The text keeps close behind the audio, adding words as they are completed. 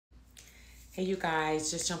Hey, you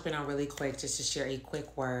guys, just jumping on really quick just to share a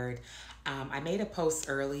quick word. I made a post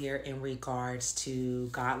earlier in regards to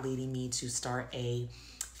God leading me to start a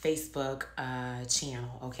Facebook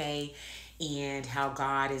channel, okay? And how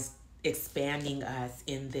God is expanding us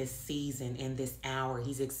in this season, in this hour.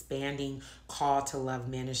 He's expanding Call to Love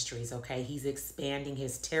Ministries, okay? He's expanding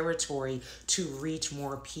his territory to reach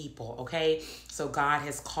more people, okay? So God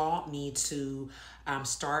has called me to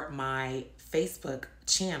start my Facebook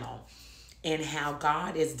channel and how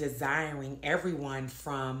God is desiring everyone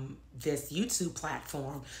from this YouTube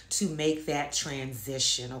platform to make that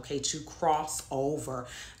transition, okay, to cross over.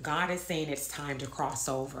 God is saying it's time to cross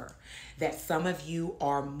over. That some of you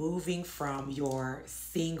are moving from your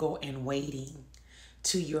single and waiting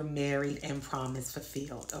to your married and promise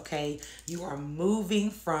fulfilled, okay? You are moving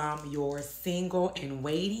from your single and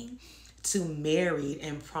waiting to married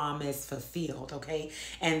and promise fulfilled, okay?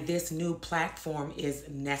 And this new platform is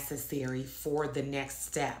necessary for the next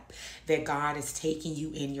step that God is taking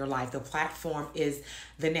you in your life. The platform is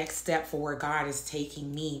the next step for where God is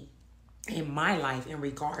taking me in my life in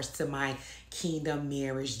regards to my kingdom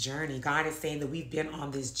marriage journey. God is saying that we've been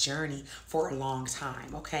on this journey for a long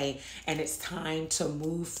time, okay? And it's time to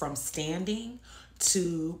move from standing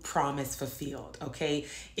to promise fulfilled, okay?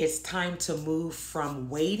 It's time to move from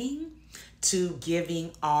waiting to giving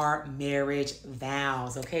our marriage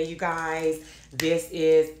vows. Okay, you guys, this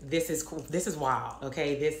is wild.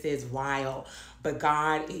 Okay, this is wild. But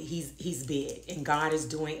God, he's big, and God is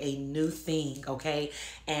doing a new thing. Okay,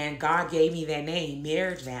 and God gave me that name,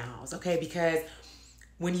 marriage vows. Okay, because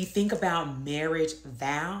when you think about marriage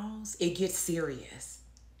vows, it gets serious.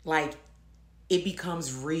 Like, it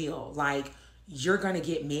becomes real. Like, you're going to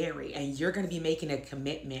get married and you're going to be making a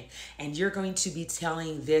commitment and you're going to be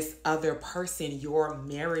telling this other person your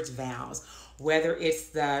marriage vows, whether it's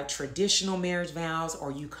the traditional marriage vows or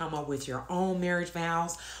you come up with your own marriage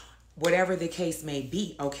vows, whatever the case may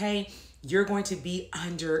be, okay? You're going to be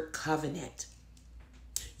under covenant.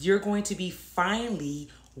 You're going to be finally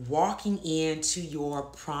walking into your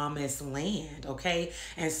promised land, okay?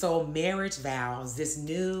 And so marriage vows, this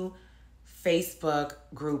new Facebook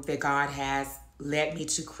group that God has led me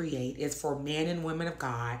to create, is for men and women of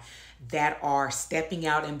God that are stepping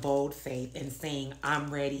out in bold faith and saying,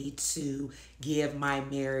 I'm ready to give my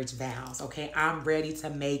marriage vows. Okay, I'm ready to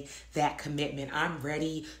make that commitment. I'm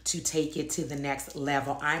ready to take it to the next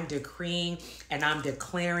level. I'm decreeing and I'm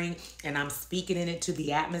declaring and I'm speaking it into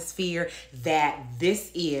the atmosphere that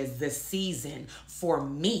this is the season for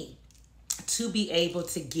me to be able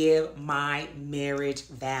to give my marriage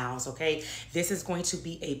vows, okay? This is going to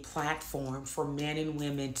be a platform for men and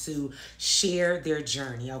women to share their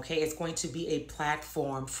journey, okay? It's going to be a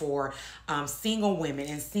platform for single women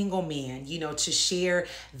and single men, to share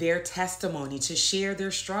their testimony, to share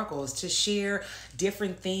their struggles, to share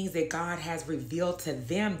different things that God has revealed to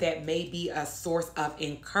them that may be a source of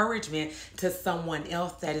encouragement to someone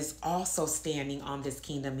else that is also standing on this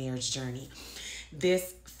kingdom marriage journey.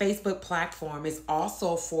 This Facebook platform is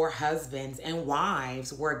also for husbands and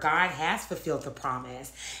wives where God has fulfilled the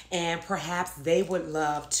promise and perhaps they would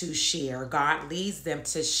love to share. God leads them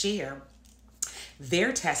to share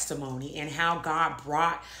their testimony and how God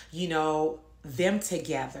brought, them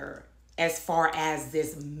together as far as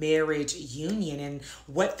this marriage union and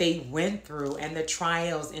what they went through and the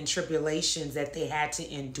trials and tribulations that they had to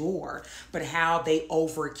endure, but how they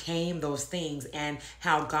overcame those things and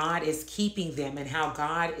how God is keeping them and how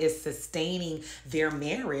God is sustaining their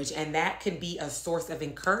marriage. And that can be a source of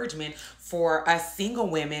encouragement for us single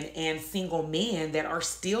women and single men that are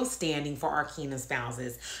still standing for our kingdom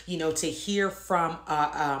spouses, to hear from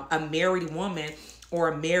a married woman or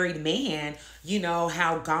a married man,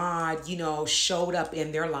 how God, showed up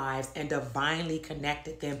in their lives and divinely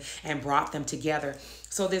connected them and brought them together.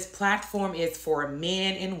 So this platform is for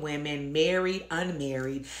men and women, married,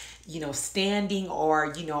 unmarried, standing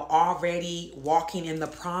or, already walking in the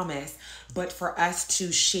promise, but for us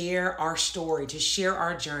to share our story, to share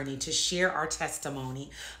our journey, to share our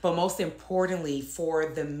testimony, but most importantly, for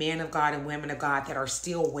the men of God and women of God that are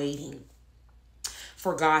still waiting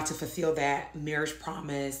for God to fulfill that marriage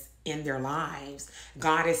promise in their lives.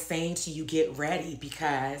 God is saying to you, get ready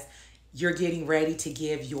because you're getting ready to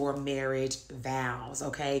give your marriage vows,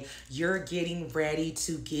 okay? You're getting ready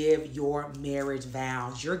to give your marriage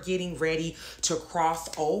vows. You're getting ready to cross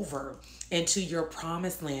over into your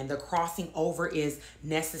promised land. The crossing over is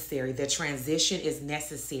necessary. The transition is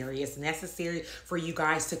necessary. It's necessary for you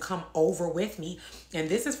guys to come over with me. And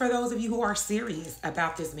this is for those of you who are serious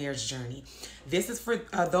about this marriage journey. This is for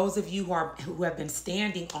those of you who have been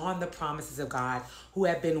standing on the promises of God, who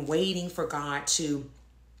have been waiting for God to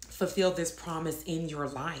fulfill this promise in your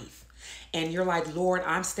life. And you're like, Lord,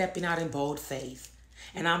 I'm stepping out in bold faith.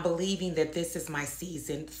 And I'm believing that this is my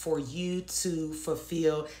season for you to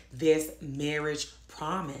fulfill this marriage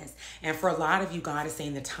promise. And for a lot of you, God is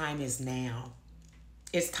saying the time is now.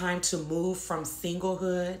 It's time to move from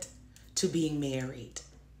singlehood to being married.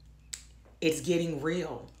 It's getting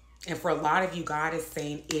real. And for a lot of you, God is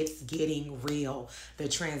saying it's getting real. The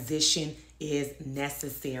transition is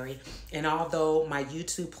necessary. And although my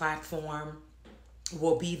YouTube platform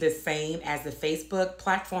will be the same as the Facebook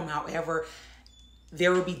platform, however,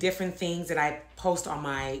 there will be different things that I post on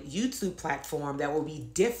my YouTube platform that will be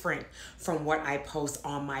different from what I post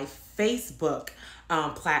on my Facebook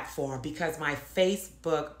platform, because my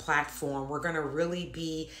Facebook platform, we're going to really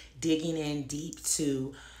be digging in deep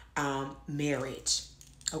to marriage,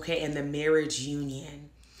 okay, and the marriage union,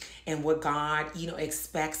 and what God,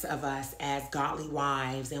 expects of us as godly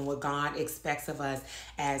wives, and what God expects of us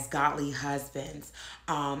as godly husbands,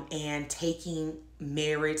 and taking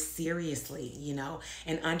marriage seriously,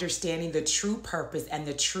 and understanding the true purpose and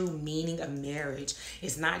the true meaning of marriage.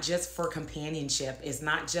 It's not just for companionship. It's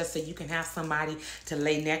not just so you can have somebody to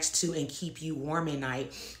lay next to and keep you warm at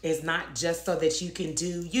night. It's not just so that you can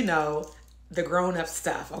do, the grown-up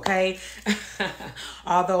stuff, okay?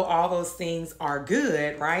 Although all those things are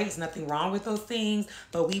good, right? There's nothing wrong with those things,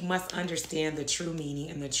 but we must understand the true meaning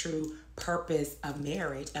and the true purpose of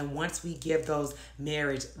marriage. And once we give those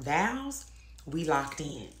marriage vows, we locked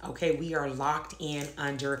in, okay? We are locked in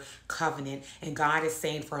under covenant. And God is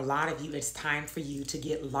saying for a lot of you, it's time for you to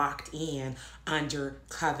get locked in under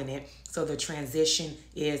covenant. So the transition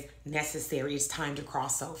is necessary. It's time to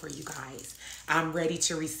cross over, you guys. I'm ready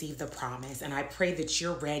to receive the promise. And I pray that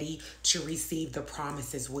you're ready to receive the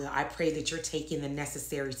promise as well. I pray that you're taking the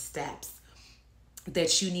necessary steps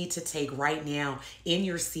that you need to take right now in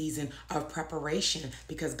your season of preparation,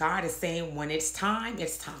 because God is saying when it's time,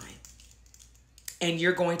 it's time. And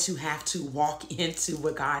you're going to have to walk into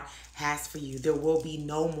what God has for you. There will be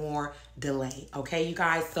no more delay. Okay, you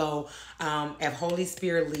guys? So if Holy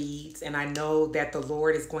Spirit leads, and I know that the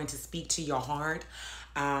Lord is going to speak to your heart,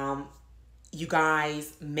 you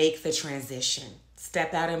guys, make the transition.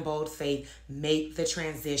 Step out in bold faith. Make the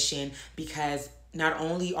transition, because not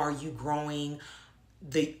only are you growing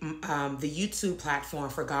the YouTube platform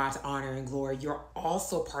for God's honor and glory, you're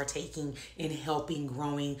also partaking in helping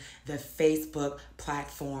growing the Facebook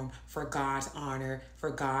platform for God's honor, for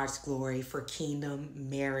God's glory, for kingdom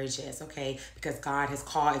marriages, okay? Because God has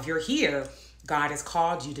called, if you're here, God has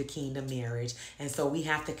called you to kingdom marriage. And so we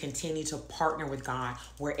have to continue to partner with God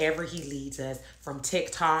wherever he leads us. From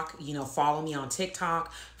TikTok, follow me on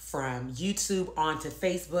TikTok, from YouTube onto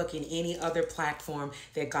Facebook and any other platform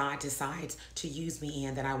that God decides to use me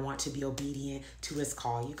in, that I want to be obedient to his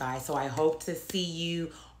call, you guys. So I hope to see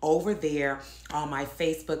you over there on my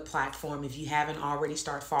Facebook platform. If you haven't already,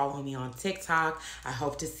 start following me on TikTok. I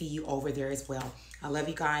hope to see you over there as well. I love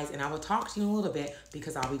you guys, and I will talk to you in a little bit,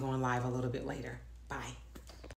 because I'll be going live a little bit later. Bye.